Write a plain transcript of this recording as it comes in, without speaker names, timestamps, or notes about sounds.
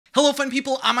Hello fun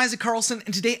people, I'm Isaac Carlson,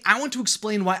 and today I want to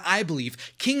explain why I believe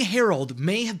King Harold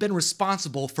may have been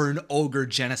responsible for an ogre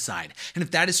genocide. And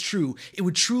if that is true, it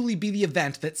would truly be the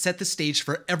event that set the stage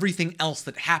for everything else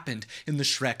that happened in the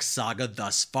Shrek saga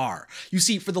thus far. You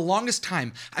see, for the longest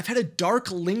time, I've had a dark,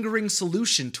 lingering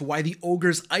solution to why the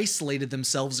ogres isolated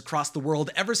themselves across the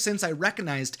world ever since I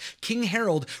recognized King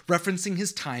Harold referencing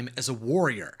his time as a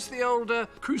warrior. It's the old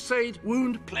crusade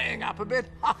wound playing up a bit.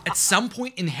 At some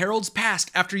point in Harold's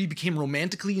past, after he became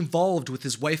romantically involved with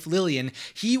his wife Lillian,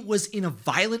 he was in a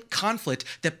violent conflict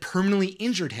that permanently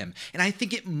injured him, and I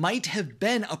think it might have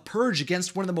been a purge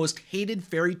against one of the most hated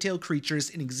fairy tale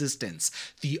creatures in existence,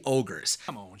 the ogres.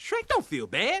 Come on, Shrek, don't feel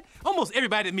bad. Almost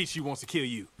everybody that meets you wants to kill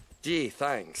you. Gee,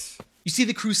 thanks. You see,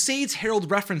 the Crusades Harold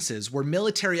references were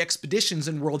military expeditions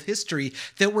in world history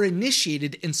that were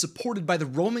initiated and supported by the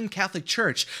Roman Catholic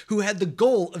Church, who had the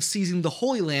goal of seizing the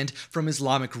Holy Land from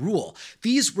Islamic rule.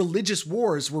 These religious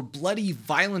wars were bloody,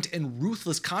 violent, and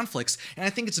ruthless conflicts, and I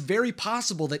think it's very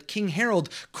possible that King Harold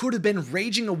could have been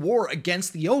raging a war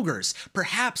against the ogres.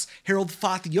 Perhaps Harold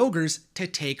fought the ogres to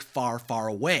take far, far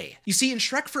away. You see, in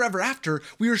Shrek Forever After,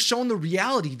 we are shown the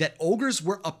reality that ogres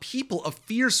were a people of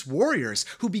fierce warriors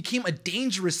who became a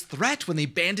dangerous threat when they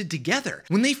banded together.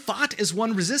 When they fought as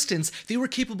one resistance, they were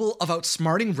capable of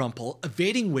outsmarting Rumple,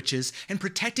 evading witches, and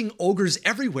protecting ogres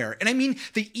everywhere. And I mean,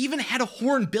 they even had a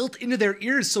horn built into their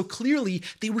ears, so clearly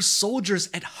they were soldiers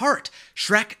at heart.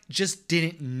 Shrek just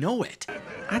didn't know it.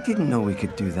 I didn't know we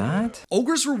could do that.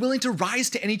 Ogres were willing to rise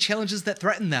to any challenges that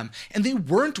threatened them, and they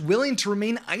weren't willing to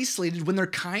remain isolated when their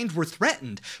kind were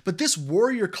threatened. But this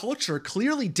warrior culture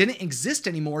clearly didn't exist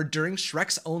anymore during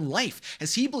Shrek's own life,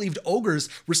 as he believed ogres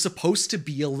were supposed to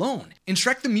be alone. In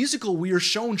Shrek the Musical, we are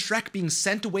shown Shrek being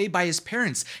sent away by his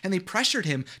parents, and they pressured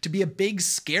him to be a big,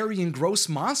 scary, and gross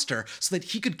monster so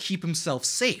that he could keep himself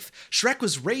safe. Shrek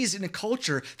was raised in a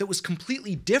culture that was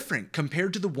completely different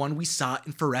compared to the one we saw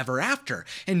in Forever After,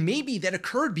 and maybe that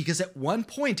occurred because at one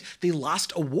point they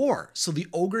lost a war, so the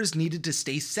ogres needed to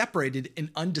stay separated and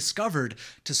undiscovered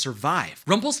to survive.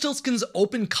 Rumpelstiltskin's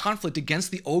open conflict against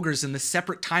the ogres in the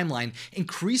separate timeline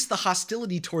increased the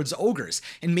hostility towards ogres,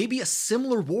 and maybe a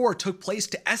similar war took place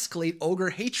to escalate ogre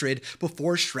hatred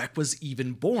before Shrek was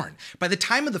even born. By the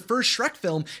time of the first Shrek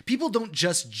film, people don't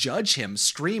just judge him,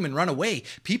 scream, and run away.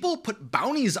 People put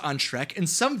bounties on Shrek, and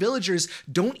some villagers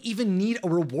don't even need a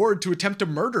reward to attempt to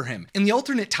murder him. In the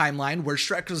alternate timeline, where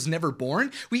Shrek was never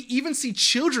born, we even see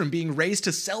children being raised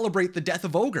to celebrate the death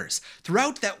of ogres.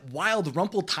 Throughout that wild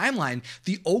Rumple timeline,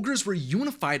 the ogres were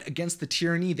unified against the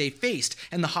tyranny they faced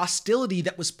and the hostility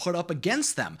that was put up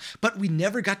against them, but we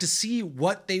never got to see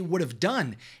what they would have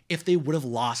done if they would have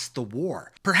lost the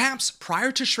war. Perhaps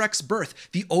prior to Shrek's birth,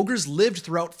 the ogres lived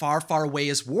throughout Far, Far Away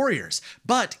as warriors,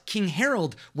 but King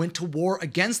Harold went to war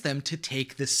against them to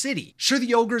take the city. Sure,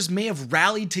 the ogres may have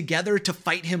rallied together to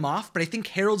fight him off, but I think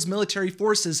Harold's military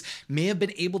forces may have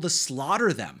been able to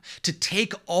slaughter them, to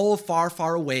take all of Far,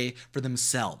 Far Away for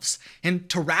themselves. And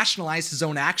to rationalize his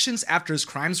own actions after his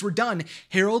crimes were done,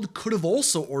 Harold could have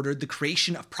also ordered the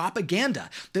creation of propaganda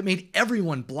that made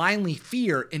everyone blindly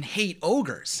fear and hate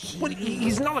ogres. Well,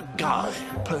 he's not a god,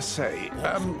 per se.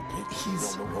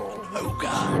 He's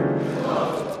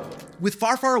ogre. With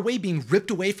Far, Far Away being ripped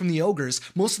away from the ogres,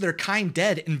 most of their kind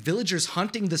dead, and villagers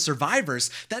hunting the survivors,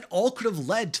 that all could have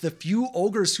led to the few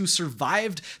ogres who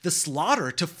survived the slaughter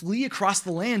to flee across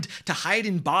the land to hide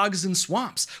in bogs and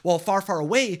swamps, while Far, Far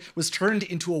Away was turned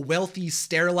into a wealthy,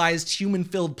 sterilized,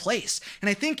 human-filled place. And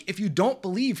I think if you don't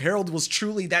believe Harold was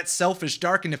truly that selfish,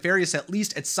 dark, and nefarious at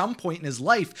least at some point in his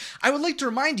life, I would like to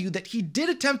remind you that he did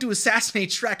attempt to assassinate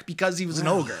Shrek because he was an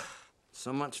ogre.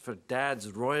 So much for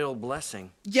Dad's royal blessing.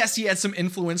 Yes, he had some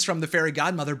influence from the fairy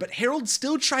godmother, but Harold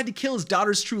still tried to kill his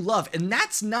daughter's true love, and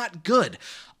that's not good.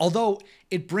 Although,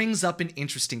 it brings up an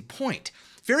interesting point.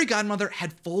 Fairy Godmother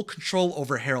had full control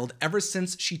over Harold ever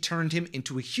since she turned him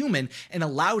into a human and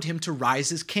allowed him to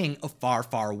rise as king of Far,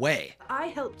 Far Away. I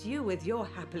helped you with your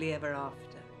happily ever after,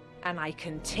 and I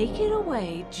can take it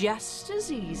away just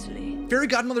as easily. Fairy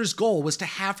Godmother's goal was to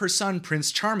have her son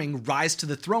Prince Charming rise to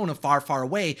the throne of Far, Far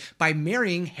Away by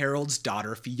marrying Harold's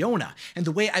daughter Fiona, and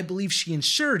the way I believe she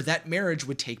ensured that marriage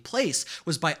would take place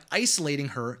was by isolating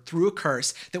her through a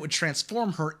curse that would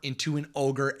transform her into an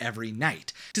ogre every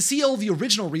night. To see all the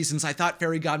original reasons I thought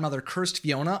Fairy Godmother cursed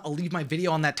Fiona, I'll leave my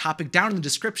video on that topic down in the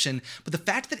description, but the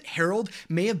fact that Harold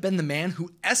may have been the man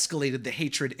who escalated the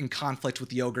hatred and conflict with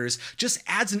the ogres just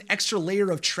adds an extra layer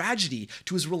of tragedy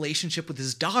to his relationship with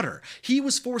his daughter. He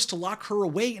was forced to lock her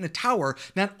away in a tower,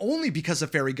 not only because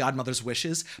of Fairy Godmother's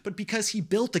wishes, but because he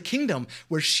built a kingdom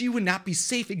where she would not be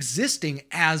safe existing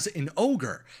as an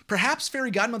ogre. Perhaps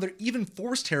Fairy Godmother even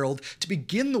forced Harold to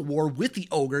begin the war with the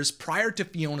ogres prior to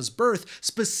Fiona's birth,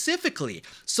 specifically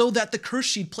so that the curse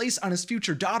she'd place on his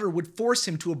future daughter would force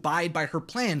him to abide by her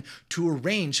plan to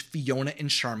arrange Fiona and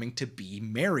Charming to be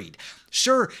married.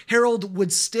 Sure, Harold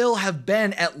would still have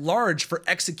been at large for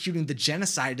executing the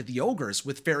genocide of the ogres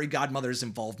with Fairy Godmother's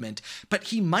involvement, but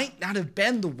he might not have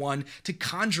been the one to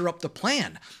conjure up the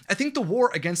plan. I think the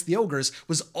war against the ogres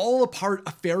was all a part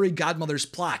of Fairy Godmother's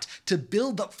plot to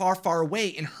build up Far, Far Away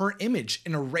in her image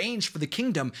and arrange for the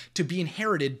kingdom to be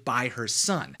inherited by her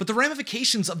son. But the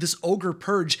ramifications of this ogre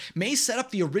purge may set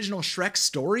up the original Shrek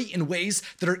story in ways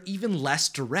that are even less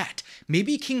direct.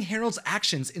 Maybe King Harold's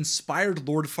actions inspired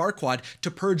Lord Farquaad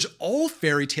to purge all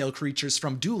fairy tale creatures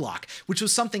from Duloc, which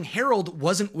was something Harold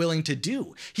wasn't willing to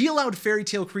do. He allowed fairy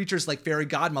tale creatures like Fairy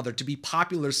Godmother to be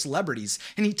popular celebrities,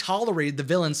 and he tolerated the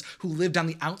villains who lived on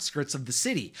the outskirts of the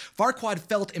city. Farquaad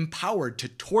felt empowered to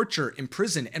torture,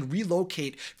 imprison, and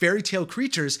relocate fairy tale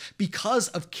creatures because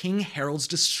of King Harold's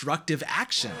destructive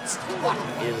actions. What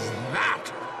is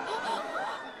that?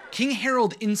 King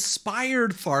Harold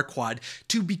inspired Farquaad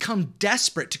to become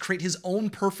desperate to create his own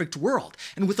perfect world,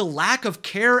 and with a lack of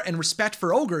care and respect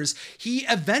for ogres, he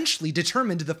eventually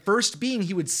determined the first being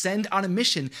he would send on a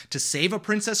mission to save a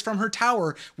princess from her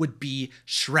tower would be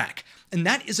Shrek. And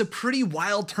that is a pretty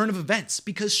wild turn of events,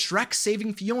 because Shrek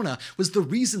saving Fiona was the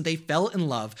reason they fell in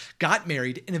love, got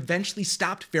married, and eventually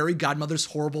stopped Fairy Godmother's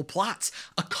horrible plots.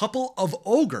 A couple of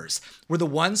ogres were the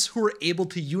ones who were able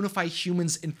to unify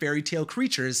humans and fairy tale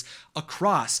creatures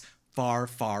across Far,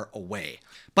 Far Away.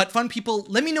 But fun people,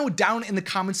 let me know down in the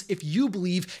comments if you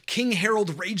believe King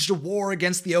Harold waged a war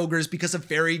against the ogres because of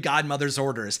Fairy Godmother's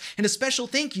orders. And a special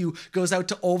thank you goes out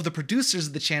to all of the producers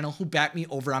of the channel who back me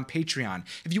over on Patreon.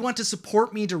 If you want to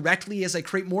support me directly as I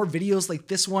create more videos like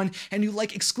this one, and you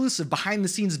like exclusive behind the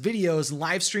scenes videos and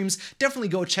live streams, definitely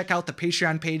go check out the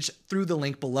Patreon page through the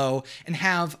link below, and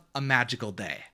have a magical day.